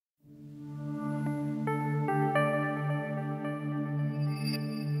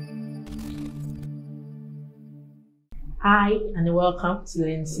Hi and welcome to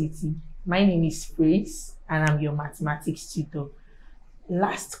LearnCity. My name is Praise and I'm your mathematics tutor.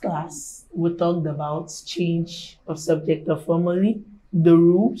 Last class, we talked about change of subject of formulae, the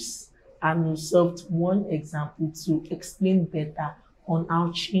rules, and we solved one example to explain better on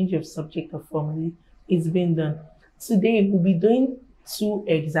how change of subject of formulae is being done. Today, we'll be doing two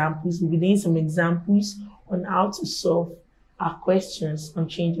examples. We'll be doing some examples on how to solve our questions on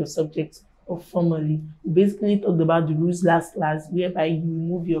change of subject of formulae. We basically talked about the rules last class, whereby you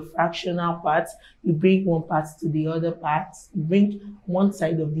remove your fractional part, you bring one part to the other part, you bring one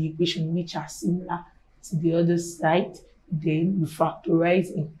side of the equation which are similar to the other side, then you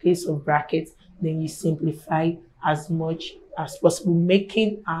factorize in case of brackets, then you simplify as much as possible,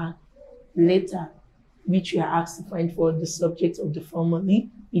 making a letter which you are asked to find for the subject of the formulae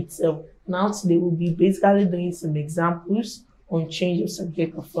itself. Now today we'll be basically doing some examples on change of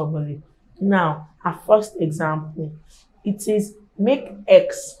subject of formulae. Now, our first example, it is make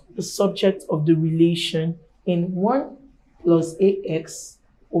x the subject of the relation in 1 plus ax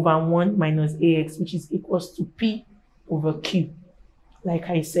over 1 minus ax, which is equals to p over q.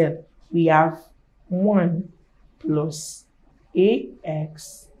 Like I said, we have 1 plus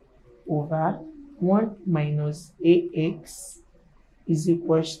ax over 1 minus ax is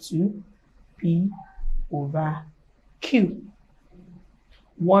equals to p over q.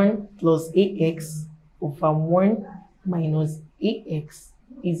 1 plus ax over 1 minus ax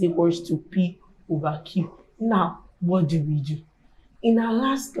is equals to p over q. Now, what do we do? In our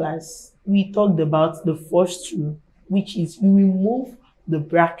last class, we talked about the first rule, which is you remove the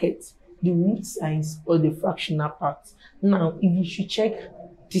bracket, the root signs, or the fractional parts. Now, if you should check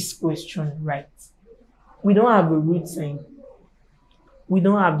this question right, we don't have a root sign, we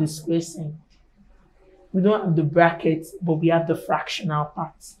don't have the square sign, we don't have the bracket, but we have the fractional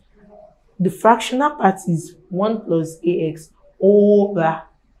part. The fractional part is 1 plus ax over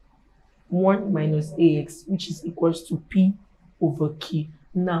 1 minus ax, which is equals to p over q.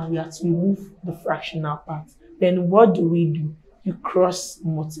 Now we have to remove the fractional part. Then what do? You cross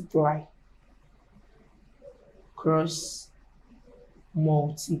multiply. Cross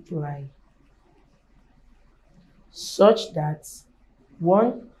multiply. Such that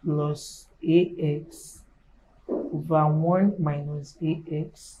 1 plus ax over 1 minus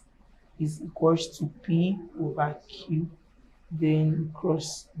ax is equals to p over q. Then you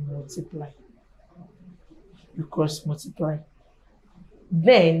cross multiply. You cross multiply.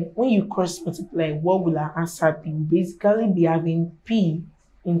 Then when you cross multiply, what will our answer be? We'll basically be having p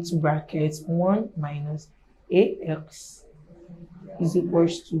into brackets 1 minus ax is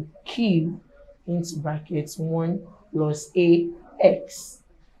equals to q into brackets 1 plus ax.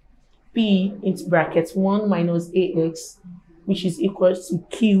 P into brackets 1 minus ax, which is equals to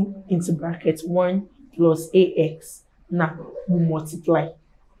q into brackets 1 plus ax. Now we multiply.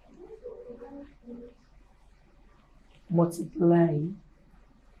 Multiply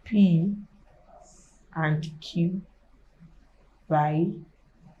p and q by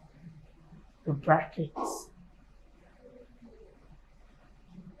the brackets.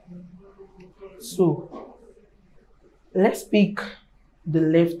 So let's pick the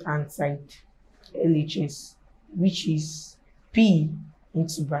left hand side, LHS, which is p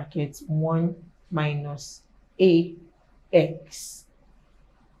into brackets 1 minus ax.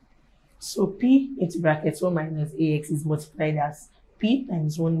 So p into brackets 1 minus ax is multiplied as p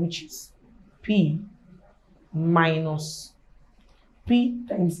times 1, which is p, minus p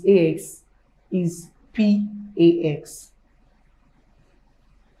times ax is pax.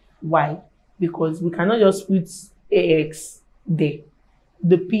 Why? Because we cannot just put ax there.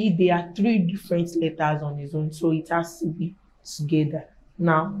 The p, there are 3 different letters on its own, so it has to be together.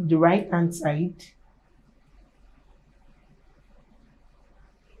 Now, the right hand side,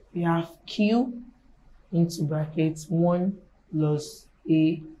 we have q into brackets 1 plus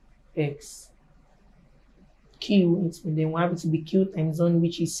ax. Q into, then we have it to be q times 1,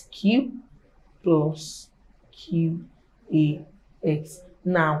 which is q plus qax.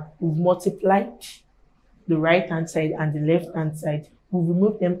 Now, we've multiplied the right hand side and the left hand side. We'll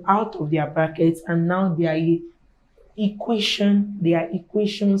remove them out of their brackets, and now they are equation, they are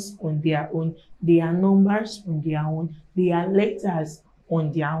equations on their own, they are numbers on their own, they are letters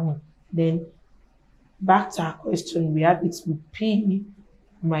on their own. Then back to our question, we have it with p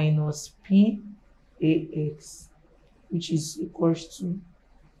minus pax, which is equals to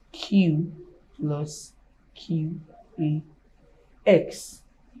q plus qax.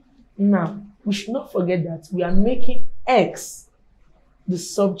 Now, we should not forget that we are making x the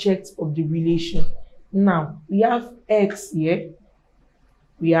subject of the relation. Now, we have x here,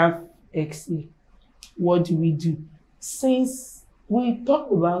 we have x here. What do? since we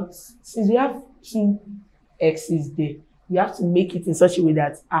talked about, since we have two x's there, we have to make it in such a way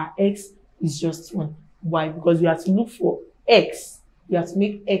that our x is just 1. Why? Because we have to look for x. We have to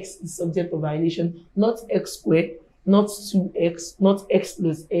make x the subject of our relation, not x squared, not 2x, not x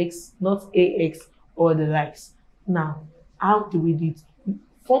plus x, not ax, or the likes. Now, how do we do it?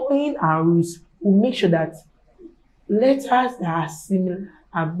 Following our rules, we'll make sure that letters that are similar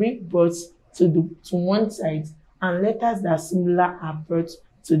are brought to one side, and letters that are similar are brought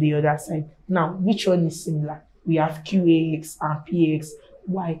to the other side. Now, which one is similar? We have QAX and PX.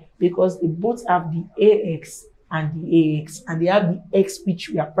 Why? Because they both have the AX and the AX, and they have the X which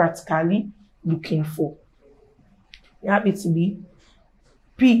we are practically looking for. We have it to be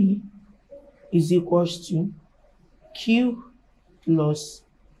P is equals to Q plus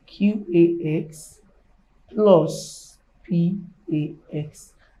QAX plus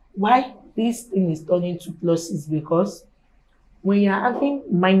PAX. Why this thing is turning to plus is because when you're having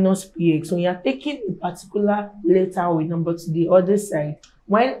minus PX, when you're taking a particular letter or a number to the other side,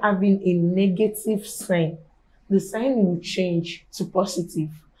 while having a negative sign, the sign will change to positive.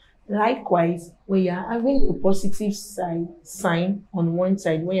 Likewise, when you're having a positive sign on one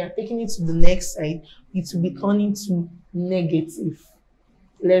side, when you're taking it to the next side, it will be turning to negative.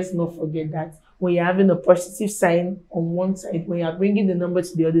 Let's not forget that. When you're having a positive sign on one side, when you're bringing the number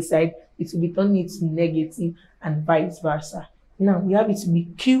to the other side, it will be turning to negative, and vice versa. Now, we have it to be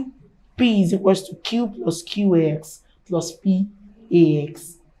Q. P is equals to Q plus QAX plus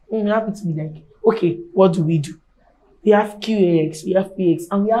PAX. We have it to be like, okay, what do? We have QAX, we have PX,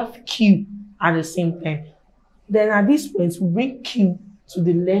 and we have Q at the same time. Then at this point, we bring Q to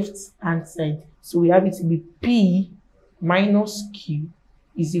the left-hand side. So we have it to be P minus Q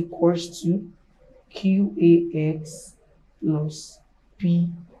is equals to QAX plus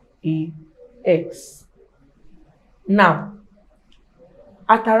PAX. Now,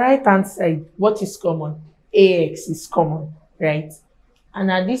 at the right-hand side, what is common? AX is common, right? And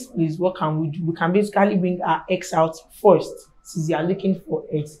at this place, what can we do? We can basically bring our x out first, since we are looking for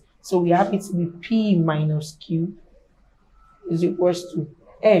x. So we have it to be P minus Q is equals to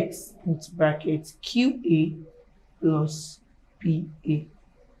x into bracket QA plus PA.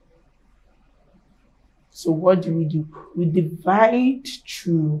 So what do? We divide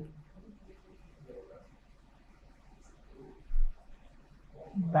through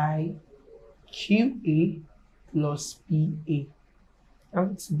by QA plus PA.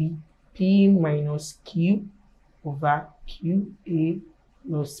 That to be P minus Q over QA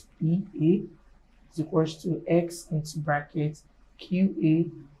plus PA is equals to x into bracket QA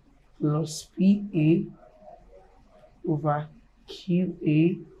plus PA over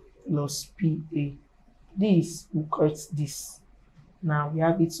QA plus PA. This will cut this. Now we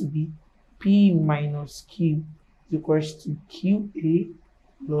have it to be P minus Q is equals to QA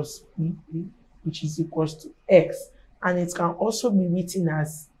plus PA, which is equals to x. And it can also be written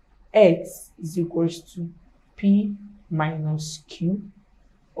as x is equals to P minus Q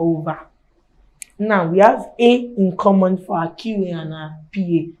over. Now we have A in common for our QA and our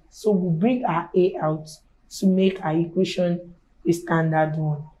PA. So we'll bring our A out to make our equation a standard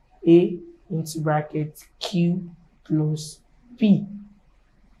one. A into bracket Q plus P.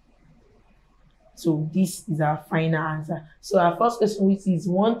 So this is our final answer. So our first question, which is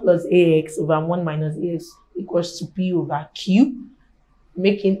 1 plus AX over 1 minus AX equals to P over Q,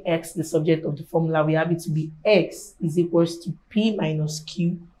 making X the subject of the formula, we have it to be X is equals to P minus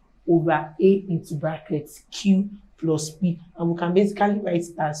Q over A into brackets Q plus P. And we can basically write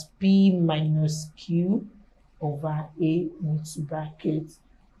it as P minus Q over A into brackets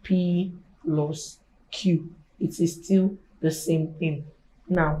P plus Q. It is still the same thing.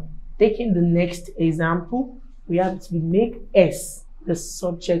 Now, taking the next example, we have to make S the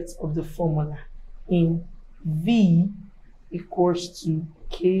subject of the formula in V equals to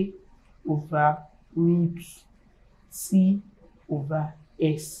K over root T over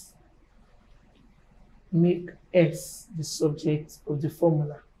S. Make S the subject of the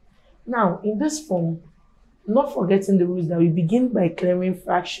formula. Now, in this form, not forgetting the rules that we begin by clearing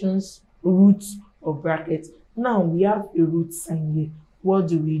fractions, roots, or brackets. Now we have a root sign here. What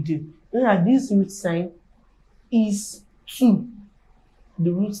do? Now this root sign is 2.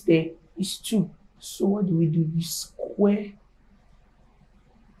 The root there is 2. So what do? We square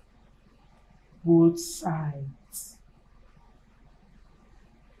both sides.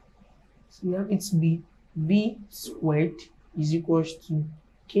 So we have it to be B squared is equals to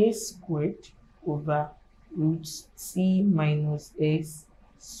K squared over root T minus S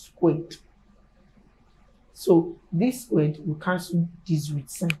squared. So this squared will cancel this root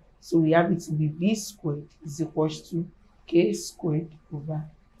sign. So we have it to be v squared is equals to k squared over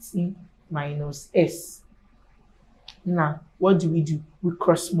t minus s. Now, what do? We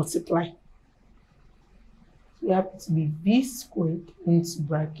cross multiply. So we have it to be v squared into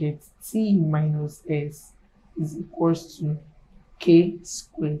bracket t minus s is equals to k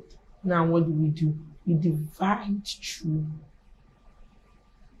squared. Now, what do? We divide through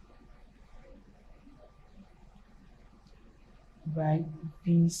by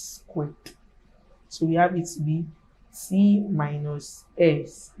v squared. So we have it to be t minus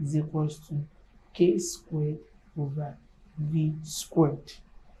s is equals to k squared over v squared.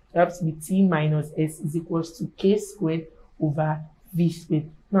 So it has to be t minus s is equals to k squared over v squared.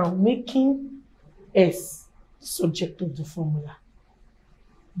 Now, making s the subject of the formula,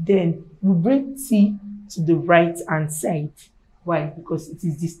 then we bring t to the right hand side. Why? Because it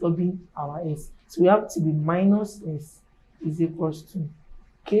is disturbing our s. So we have to be minus s is equals to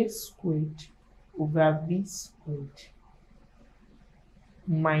k squared over v squared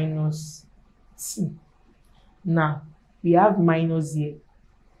minus t. Now, we have minus here.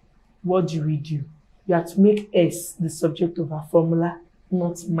 What do? We have to make s the subject of our formula,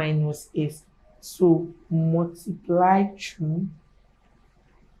 not minus s. So multiply through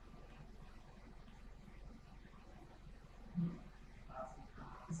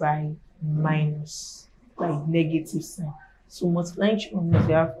by minus, by negative sign. So multiplying through means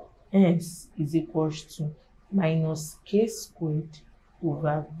we have s is equals to minus k squared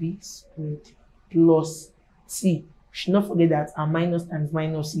over v squared plus t. We should not forget that our minus times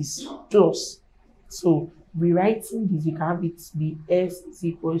minus is plus. So rewriting this, we can have it be s is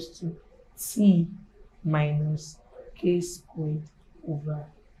equals to t minus k squared over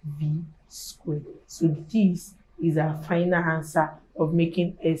v squared. So this is our final answer of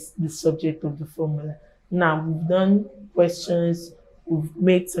making s the subject of the formula. Now, we've done questions, we've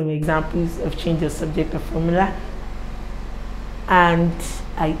made some examples of change of subject of formula, and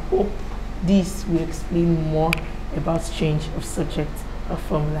I hope this will explain more about change of subject of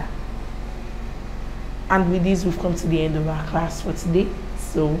formula. And with this, we've come to the end of our class for today.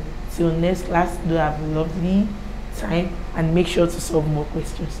 So till next class, do have a lovely time and make sure to solve more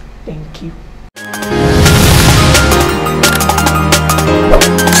questions. Thank you.